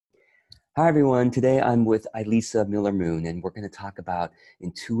Hi, everyone. Today I'm with Ilisa Millermoon, and we're going to talk about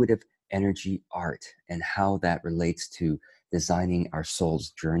intuitive energy art and how that relates to designing our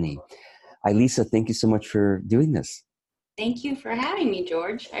soul's journey. Ilisa, thank you so much for doing this. Thank you for having me,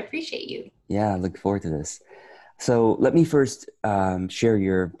 George. I appreciate you. Yeah, I look forward to this. So let me first share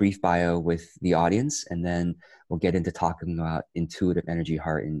your brief bio with the audience, and then we'll get into talking about intuitive energy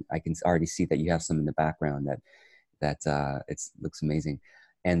art. And I can already see that you have some in the background that it looks amazing.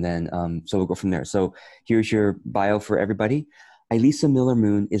 And then, so we'll go from there. So here's your bio for everybody. Ilisa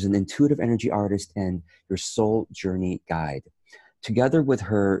Millermoon is an intuitive energy artist and your soul journey guide. Together with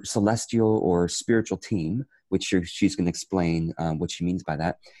her celestial or spiritual team, which she's going to explain what she means by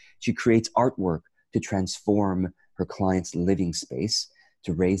that, she creates artwork to transform her clients' living space,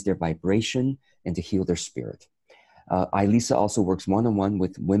 to raise their vibration, and to heal their spirit. Ilisa also works one-on-one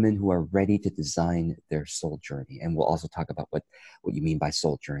with women who are ready to design their soul journey. And we'll also talk about what you mean by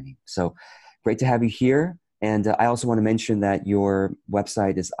soul journey. So great to have you here. And I also want to mention that your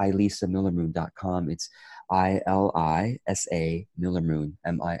website is ilisamillermoon.com. It's Ilisa Millermoon,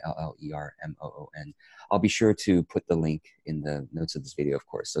 Millermoon. I'll be sure to put the link in the notes of this video, of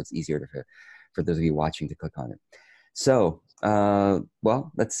course, so it's easier for those of you watching to click on it. So,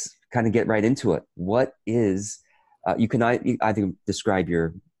 well, let's kind of get right into it. What is you can either describe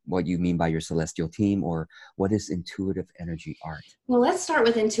what you mean by your celestial team, or what is intuitive energy art? Well, let's start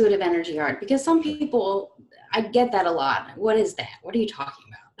with intuitive energy art because some Sure. people, I get that a lot. What is that? What are you talking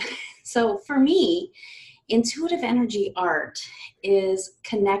about? So for me, intuitive energy art is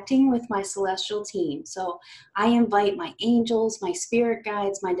connecting with my celestial team. So I invite my angels, my spirit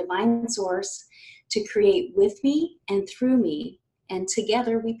guides, my divine source to create with me and through me, and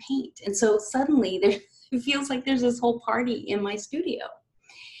together we paint. And so suddenly it feels like there's this whole party in my studio.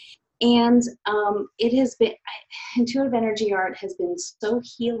 And it has been, intuitive energy art has been so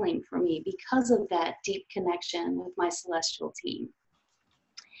healing for me because of that deep connection with my celestial team.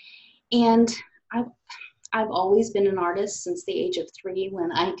 And I've, I've always been an artist since the age of 3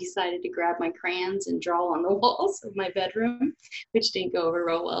 when I decided to grab my crayons and draw on the walls of my bedroom, which didn't go over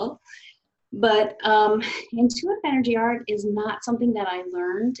real well. But intuitive energy art is not something that I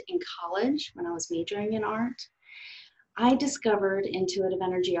learned in college when I was majoring in art. I discovered intuitive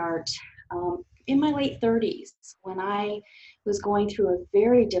energy art in my late 30s when I was going through a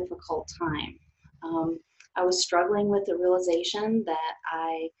very difficult time. I was struggling with the realization that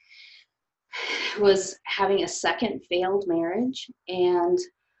I was having a second failed marriage and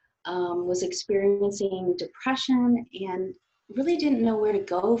was experiencing depression and really didn't know where to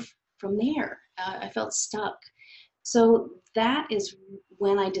go from there. I felt stuck. So that is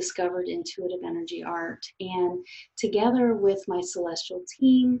when I discovered intuitive energy art. And together with my celestial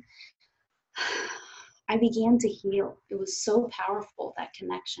team, I began to heal. It was so powerful, that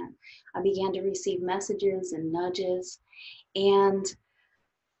connection. I began to receive messages and nudges. And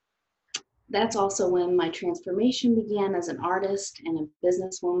that's also when my transformation began as an artist and a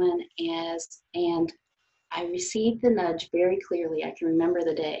businesswoman. And I received the nudge very clearly. I can remember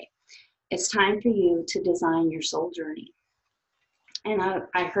the day. It's time for you to design your soul journey. And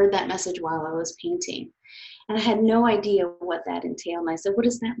I heard that message while I was painting. And I had no idea what that entailed. And I said, what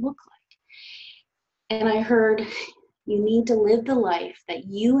does that look like? And I heard, you need to live the life that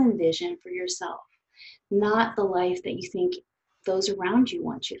you envision for yourself, not the life that you think those around you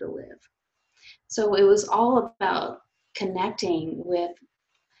want you to live. So it was all about connecting with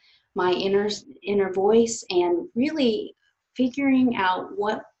my inner voice and really figuring out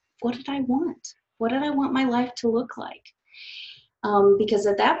what did I want? What did I want my life to look like? Because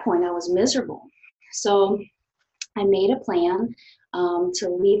at that point I was miserable. So I made a plan to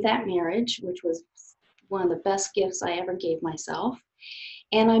leave that marriage, which was one of the best gifts I ever gave myself.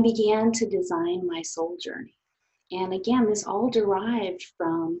 And I began to design my soul journey. And again, this all derived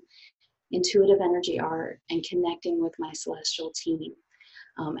from intuitive energy art and connecting with my celestial team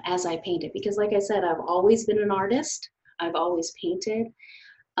as I painted. Because like I said, I've always been an artist. I've always painted.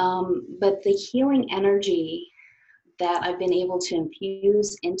 But the healing energy that I've been able to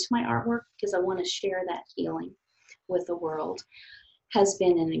infuse into my artwork, because I want to share that healing with the world, has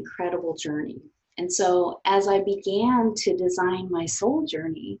been an incredible journey. And so as I began to design my soul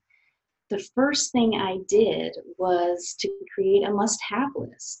journey, the first thing I did was to create a must-have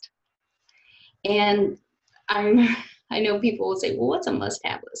list. And I know people will say, well, what's a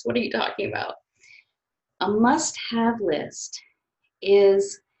must-have list? What are you talking about? A must-have list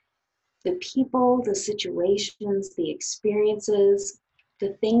is the people, the situations, the experiences,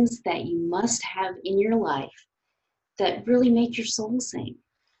 the things that you must have in your life that really make your soul sing.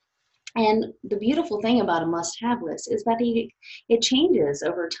 And the beautiful thing about a must-have list is that it changes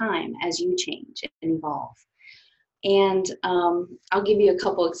over time as you change and evolve. And I'll give you a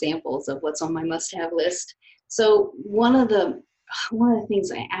couple examples of what's on my must-have list. So one of the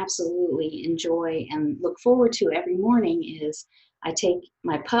things I absolutely enjoy and look forward to every morning is I take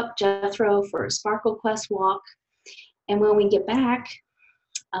my pup Jethro for a Sparkle Quest walk. And when we get back,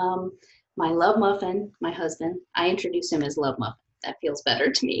 um, my Love Muffin, my husband, I introduce him as Love Muffin. That feels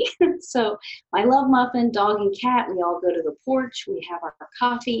better to me. So my Love Muffin, dog and cat, we all go to the porch, we have our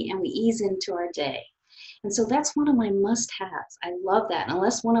coffee, and we ease into our day. And so that's one of my must-haves. I love that.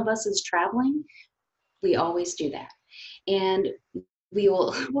 Unless one of us is traveling, we always do that. And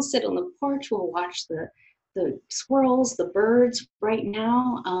we'll sit on the porch, we'll watch the squirrels, the birds. Right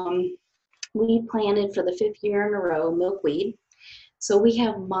now, we planted for the 5th year in a row milkweed. So we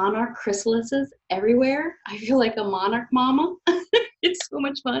have monarch chrysalises everywhere. I feel like a monarch mama. It's so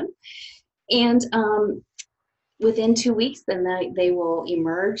much fun. And within 2 weeks, then they will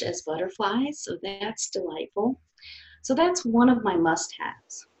emerge as butterflies. So that's delightful. So that's one of my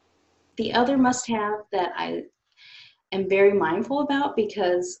must-haves. The other must-have that I am very mindful about,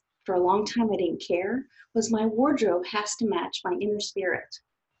 because for a long time I didn't care, was my wardrobe has to match my inner spirit.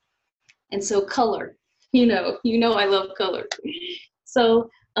 And so color, I love color. So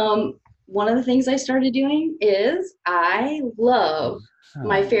one of the things I started doing is I love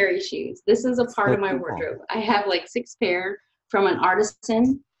my Oh, fairy shoes. This is a that's part so of my cool. wardrobe. I have like 6 pair from an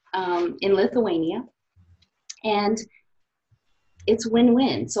artisan in Lithuania. And it's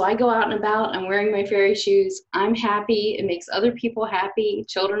win-win. So I go out and about, I'm wearing my fairy shoes, I'm happy, it makes other people happy,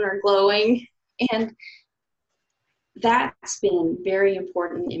 children are glowing. And that's been very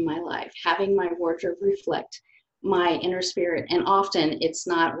important in my life, having my wardrobe reflect my inner spirit. And often it's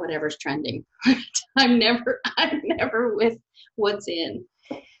not whatever's trending. I'm never with what's in.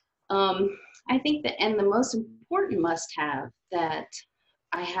 I think that, and the most important must-have that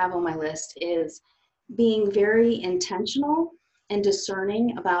I have on my list is being very intentional and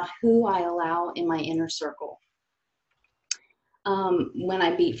discerning about who I allow in my inner circle. When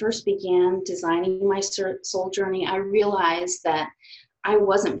I first began designing my soul journey, I realized that I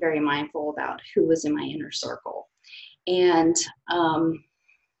wasn't very mindful about who was in my inner circle. And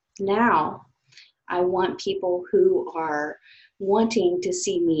now I want people who are wanting to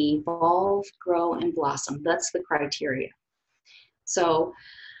see me evolve, grow, and blossom. That's the criteria. So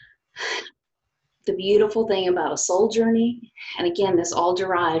the beautiful thing about a soul journey, and again, this all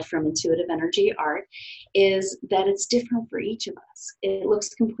derived from intuitive energy art, is that it's different for each of us. It looks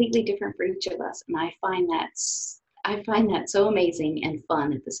completely different for each of us. And I find that so amazing and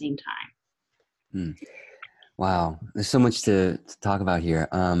fun at the same time. Mm. Wow, there's so much to talk about here.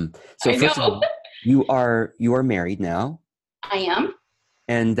 So I first of know. all, you are married now, I am.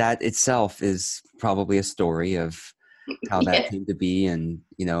 and that itself is probably a story of how that Yes. came to be, and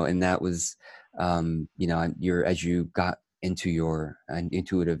that was, as you got into your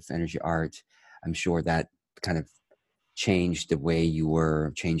intuitive energy art, I'm sure that kind of changed the way you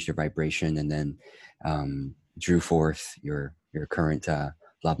were, changed your vibration, and then drew forth your current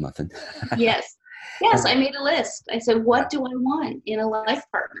love muffin. Yes. Yes, And I made a list. I said, yeah, what do I want in a life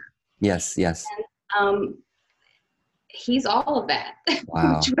partner? yes, yes, Um, he's all of that, which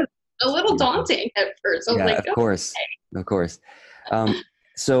wow, was a it's little beautiful. daunting at first. I was Yeah, like, of oh, course, of course.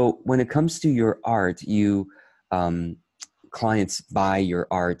 So when it comes to your art, um, clients buy your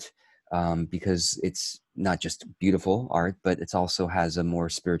art because it's not just beautiful art, but it also has a more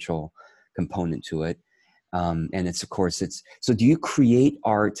spiritual component to it. And it's, of course, it's, so do you create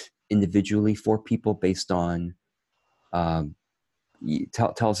art individually for people based on, um,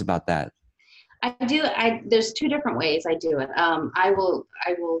 tell us about that. I do. There's 2 different ways I do it. I will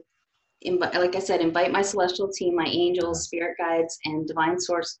like I said, invite my celestial team, my Uh, angels, spirit guides, and divine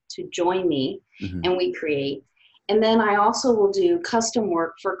source to join me, mhm. and we create. And then I also will do custom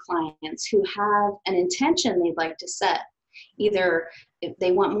work for clients who have an intention they'd like to set. Either if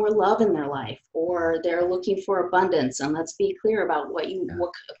they want more love in their life, or they're looking for abundance. And let's be clear about Yeah,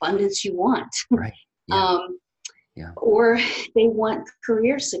 what abundance you want. right. Yeah, um, yeah, or they want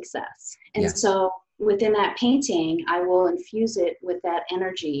career success. And yes, so within that painting, I will infuse it with that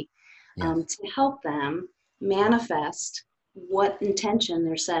energy yes. to help them manifest what intention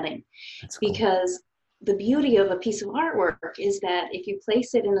they're setting. That's cool. Because the beauty of a piece of artwork is that if you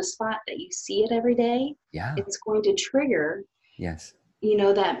place it in a spot that you see it every day, Yeah, it's going to trigger, yes,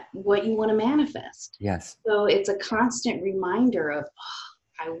 that what you want to manifest. yes. So it's a constant reminder of,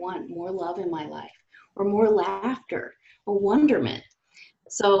 oh, I want more love in my life, or more laughter, or wonderment.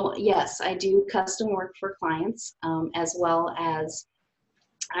 So yes, I do custom work for clients, as well as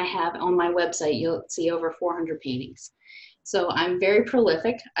I have on my website, you'll see over 400 paintings. So I'm very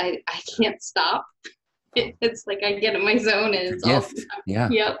prolific. I can't stop. It's like I get in my zone and It's a it's all, gift. Yeah.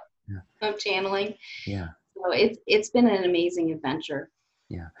 yep, Yeah. I'm channeling. Yeah. So it's been an amazing adventure.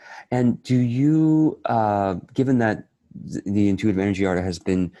 Yeah. And do you, given that the intuitive energy art has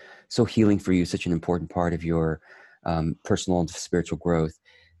been so healing for you, such an important part of your personal and spiritual growth,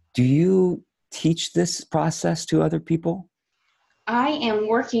 do you teach this process to other people? I am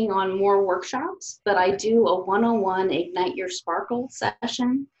working on more workshops, but I do a one-on-one Ignite Your Sparkle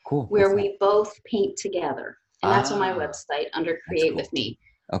session Cool. What's where that? we both paint together. And that's on my Ah, website under that's Create cool. With Me.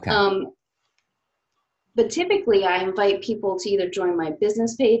 Okay. Um, but typically I invite people to either join my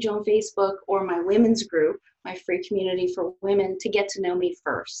business page on Facebook or my women's group, my free community for women, to get to know me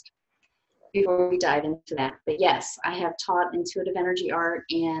first before we dive into that. But yes, I have taught intuitive energy art,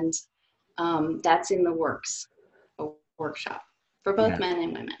 and that's in the works, a workshop for both Yeah. men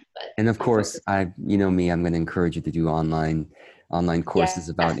and women. But And of my course, focus, you know me, I'm going to encourage you to do online yes, courses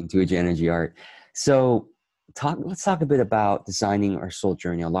about intuitive energy art. So let's talk a bit about designing our soul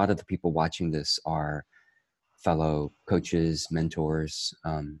journey. A lot of the people watching this are fellow coaches, mentors,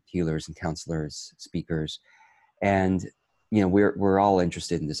 healers and counselors, speakers. And, you know, we're all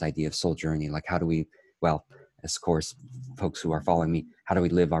interested in this idea of soul journey. Like, how do we, well, as of course, folks who are following me, how do we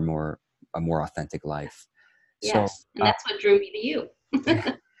live a more authentic life? So, yes, and that's what drew me to you.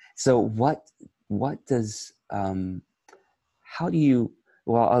 so what does, how do you,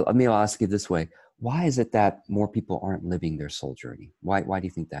 well, I'll ask you this way. Why is it that more people aren't living their soul journey? Why do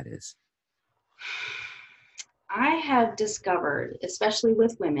you think that is? I have discovered, especially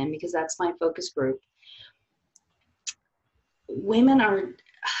with women, because that's my focus group, women are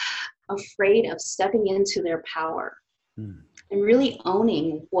afraid of stepping into their power Hmm. and really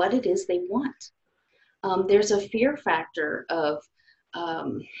owning what it is they want. There's a fear factor of,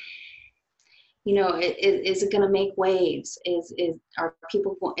 um, is it going to make waves? Are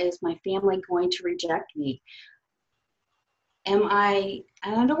people? Is my family going to reject me? Am I?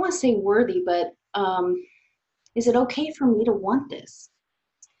 And I don't want to say worthy, but is it okay for me to want this?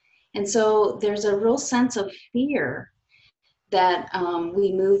 And so there's a real sense of fear that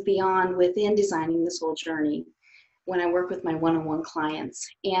we move beyond within designing this whole journey when I work with my one-on-one clients.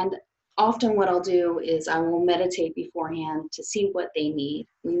 And often what I'll do is I will meditate beforehand to see what they need.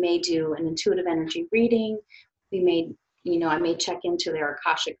 We may do an intuitive energy reading. We may, I may check into their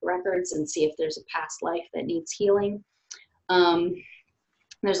Akashic records and see if there's a past life that needs healing. Um,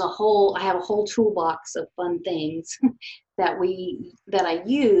 I have a whole toolbox of fun things that I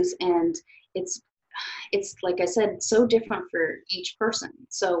use, and it's like I said, so different for each person.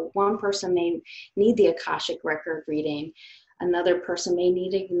 So one person may need the Akashic record reading. Another person may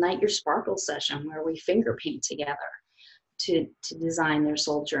need a Ignite Your Sparkle session where we finger paint together to design their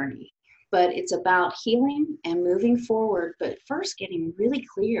soul journey. But it's about healing and moving forward, but first getting really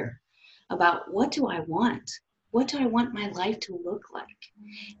clear about what do I want? What do I want my life to look like?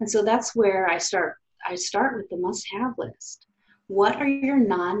 And so that's where I start. I start with the must-have list. What are your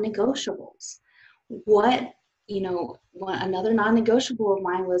non-negotiables? Another non-negotiable of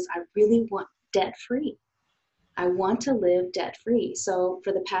mine was I really want debt-free. I want to live debt-free. So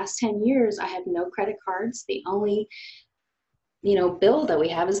for the past 10 years, I have no credit cards. The only, bill that we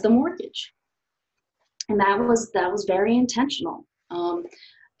have is the mortgage. And that was very intentional. I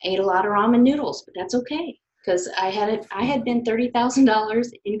ate a lot of ramen noodles, but that's okay because I had been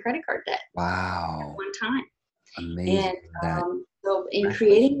 $30,000 in credit card debt at Wow. one time. Amazing. And That so in Congratulations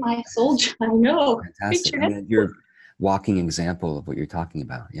creating my on soul, this. I know, Fantastic. I picture it. mean, you're a walking example of what you're talking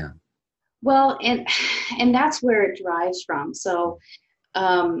about. Yeah. Well, and that's where it derives from. So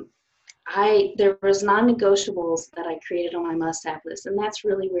um, there was non-negotiables that I created on my must-have list, and that's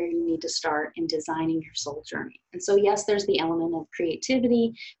really where you need to start in designing your soul journey. And so yes, there's the element of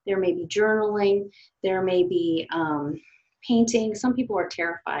creativity. There may be journaling. There may be painting. Some people are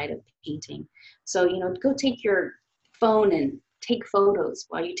terrified of painting. So, go take your phone and take photos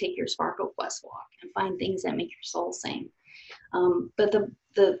while you take your Sparkle Quest walk and find things that make your soul sing. But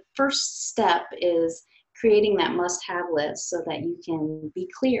the first step is creating that must-have list so that you can be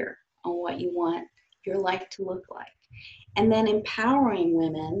clear on what you want your life to look like. And then empowering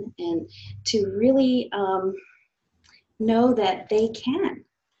women and to really know that they can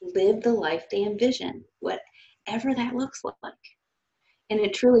live the life they envision, whatever that looks like. And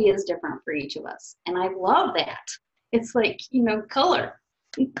it truly is different for each of us. And I love that. It's like, color.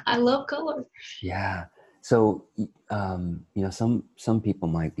 I love color. Yeah. So, some people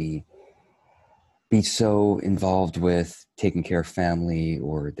might be so involved with taking care of family,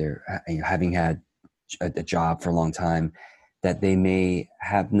 or they're having had a job for a long time, that they may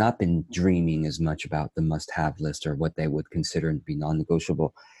have not been dreaming as much about the must-have list or what they would consider to be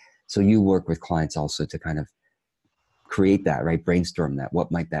non-negotiable. So you work with clients also to kind of create that, right? Brainstorm that.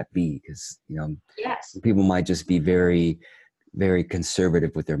 What might that be? Because, you know, Yes. people might just be very, very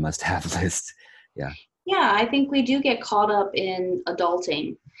conservative with their must-have list. Yeah. Yeah, I think we do get caught up in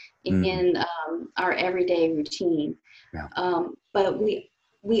adulting, Mm, in our everyday routine. yeah. But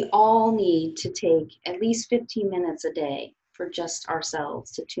we all need to take at least 15 minutes a day for just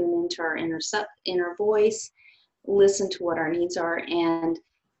ourselves to tune into our inner voice, listen to what our needs are, and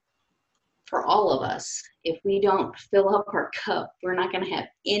for all of us, if we don't fill up our cup, we're not going to have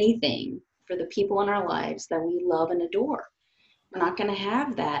anything for the people in our lives that we love and adore. We're not going to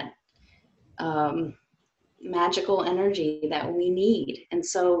have that um, magical energy that we need. And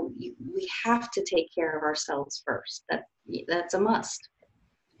so we have to take care of ourselves first. That's a must.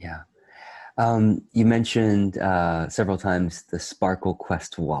 Yeah. You mentioned several times the Sparkle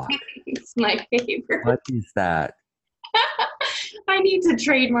Quest walk. It's my favorite. What is that? I need to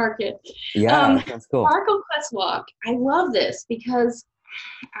trademark it. Yeah, that sounds cool. Sparkle Quest Walk. I love this because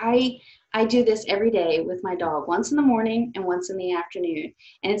I I do this every day with my dog, once in the morning and once in the afternoon,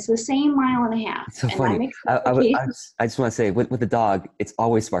 and it's the same mile and a half. It's so And I funny. make I supplications. just, I just want to say, with the dog, it's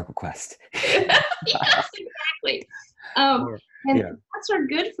always Sparkle Quest. Yes, exactly. Um, Or, and yeah. pets are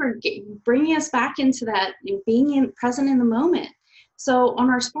good for bringing us back into that, being present in the moment. So on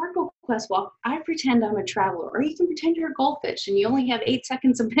our Sparkle Quest walk, I pretend I'm a traveler, or you can pretend you're a goldfish and you only have 8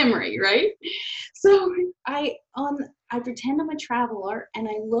 seconds of memory, right? So I pretend I'm a traveler and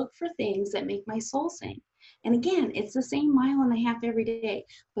I look for things that make my soul sing. And again, it's the same mile and a half every day,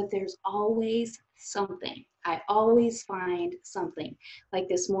 but there's always something. I always find something. Like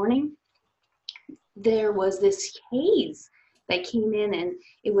this morning, there was this haze that came in and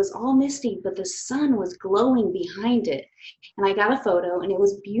it was all misty, but the sun was glowing behind it. And I got a photo and it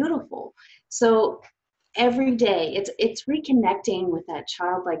was beautiful. So every day it's reconnecting with that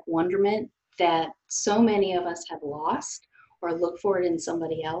childlike wonderment that so many of us have lost or look for it in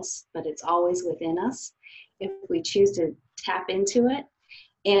somebody else, but it's always within us if we choose to tap into it.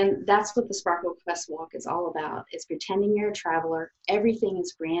 And that's what the Sparkle Quest Walk is all about. It's pretending you're a traveler. Everything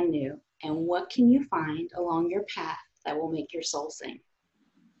is brand new. And what can you find along your path that will make your soul sing?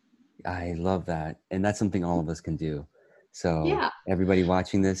 I love that. And that's something all of us can do. So Yeah. everybody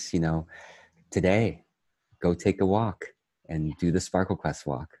watching this, you know, today, go take a walk and do the Sparkle Quest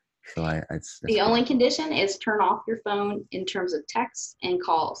walk. So that's The great. only condition is turn off your phone in terms of texts and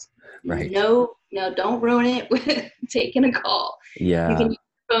calls. Right. No, no, don't ruin it with taking a call. You can Yeah. use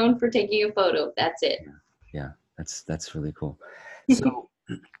your phone for taking a photo. That's it. Yeah. Yeah. That's really cool. So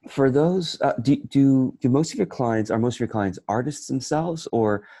for those, do most of your clients, are most of your clients artists themselves,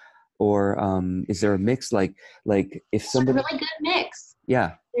 or is there a mix? Like if It's a somebody, really good mix.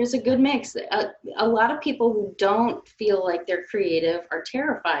 yeah, There's a good mix. A lot of people who don't feel like they're creative are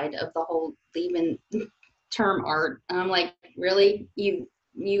terrified of the whole even term art. And I'm like, really? You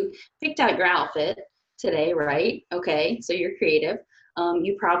picked out your outfit today, right? Okay, so you're creative.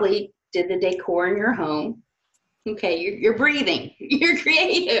 You probably did the decor in your home. Okay, you're breathing. You're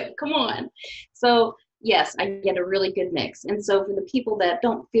creative. Come on. So yes, I get a really good mix. And so for the people that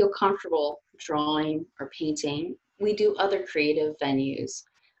don't feel comfortable drawing or painting, we do other creative venues.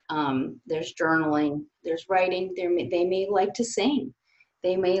 There's journaling, there's writing. They may like to sing.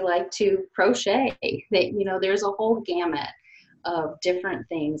 They may like to crochet. There's a whole gamut of different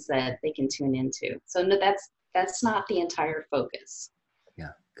things that they can tune into. So no, that's not the entire focus.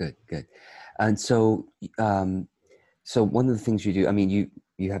 yeah, good, good. And um, so one of the things you do, I mean,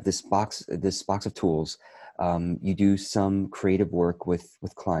 you have this box of tools. You do some creative work with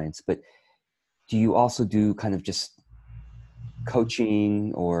clients, but do you also do kind of just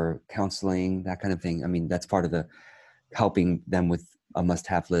coaching or counseling, that kind of thing? I mean, that's part of the helping them with a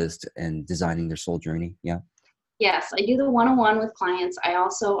must-have list and designing their soul journey. Yeah. Yes, I do the one-on-one with clients. I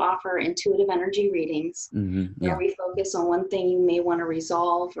also offer intuitive energy readings Mm-hmm. where Yeah. we focus on one thing you may want to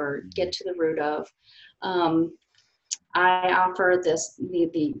resolve or get to the root of. Um, I offer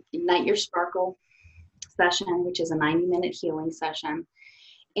the Ignite Your Sparkle session, which is a 90-minute healing session.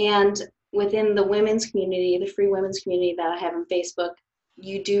 And within the women's community, the free women's community that I have on Facebook,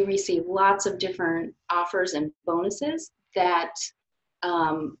 you do receive lots of different offers and bonuses that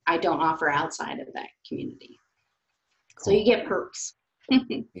I don't offer outside of that community. So you Cool. get perks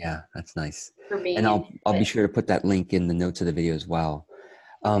Yeah, that's nice. for And being into I'll be it. sure to put that link in the notes of the video as well.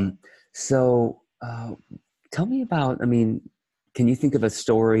 Okay. Um, so tell me about, I mean, can you think of a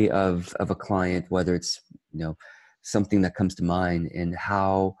story of a client, whether it's, you know, something that comes to mind, and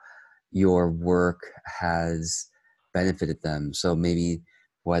how your work has benefited them. So maybe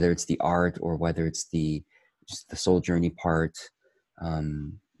whether it's the art or whether it's just the soul journey part.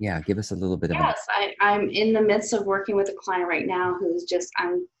 Yeah, give us a little bit of an. Yes, I'm in the midst of working with a client right now who's just,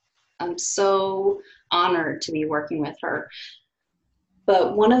 I'm so honored to be working with her.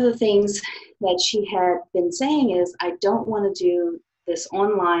 But one of the things that she had been saying is, I don't want to do this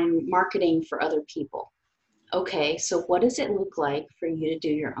online marketing for other people. Okay, so what does it look like for you to do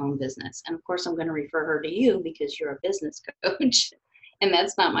your own business? And of course, I'm going to refer her to you because you're a business coach, and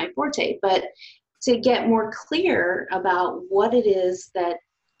that's not my forte. But to get more clear about what it is that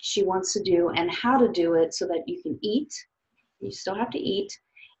she wants to do and how to do it so that you can eat, you still have to eat,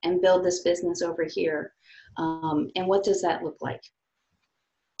 and build this business over here. And what does that look like?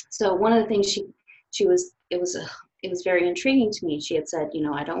 So one of the things it was very intriguing to me. She had said,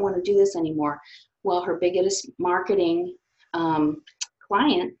 I don't want to do this anymore. Well, her biggest marketing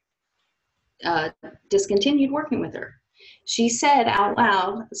client discontinued working with her. She said out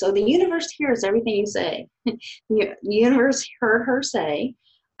loud, so the universe hears everything you say. The universe heard her say,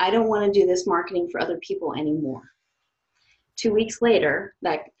 I don't want to do this marketing for other people anymore. 2 weeks later,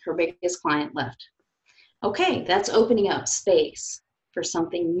 that her biggest client left. Okay, that's opening up space for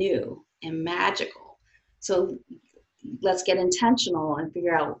something new and magical. So let's get intentional and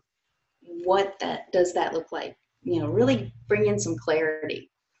figure out what that does that look like. Really bring in some clarity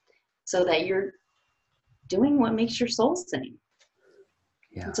so that you're doing what makes your soul sing.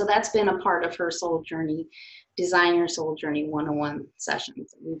 Yeah. And so that's been a part of her soul journey, Design Your Soul Journey 101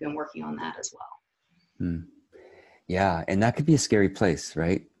 sessions. We've been working on that as well. Mm. Yeah, and that could be a scary place,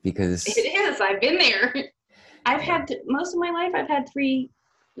 right? Because it is. I've been there. Most of my life, I've had 3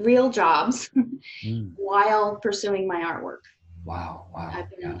 real jobs while pursuing my artwork. Wow.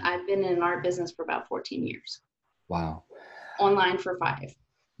 I've been in an art business for about 14 years. Wow. Online for 5.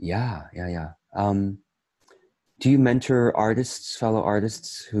 Yeah. Do you mentor artists, fellow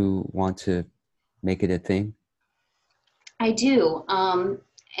artists who want to make it a thing? I do.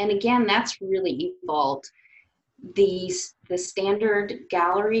 And again, that's really evolved. The standard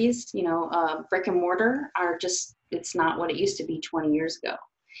galleries, brick and mortar it's not what it used to be 20 years ago.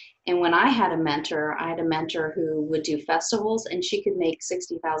 And when I had a mentor who would do festivals, and she could make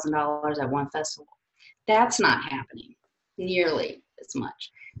 $60,000 at one festival. That's not happening nearly as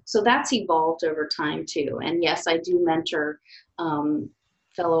much. So that's evolved over time too. And yes, I do mentor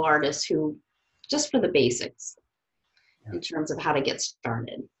fellow artists who, just for the basics, in terms of how to get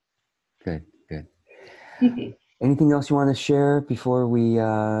started. Good. Anything else you want to share before we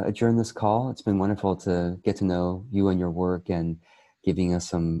adjourn this call? It's been wonderful to get to know you and your work and giving us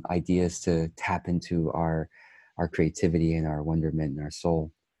some ideas to tap into our creativity and our wonderment and our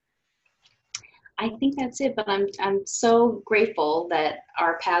soul. I think that's it, but I'm so grateful that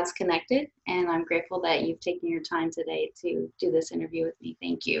our paths connected, and I'm grateful that you've taken your time today to do this interview with me.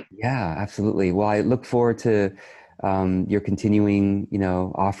 Thank you. Yeah, absolutely. Well, I look forward to your continuing,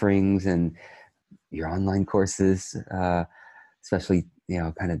 offerings and your online courses, especially,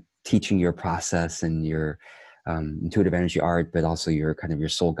 kind of teaching your process and your intuitive energy art, but also your kind of your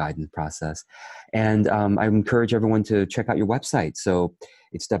soul guidance process. And I encourage everyone to check out your website. So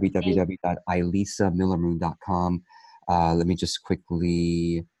it's www.ilisamillermoon.com. Let me just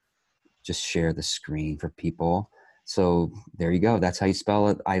quickly just share the screen for people. So there you go. That's how you spell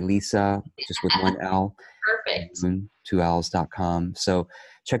it. Ilisa, just with one L. Perfect. 2 L's.com. So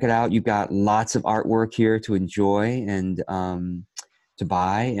check it out. You've got lots of artwork here to enjoy and to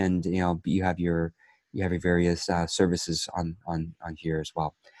buy, and you have your various services on here as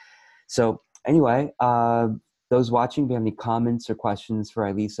well. So anyway, those watching, if you have any comments or questions for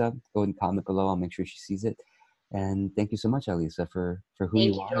Ilisa, go ahead and comment below. I'll make sure she sees it. And thank you so much, Ilisa, for who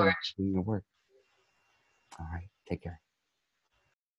you are and doing your work. All right, take care.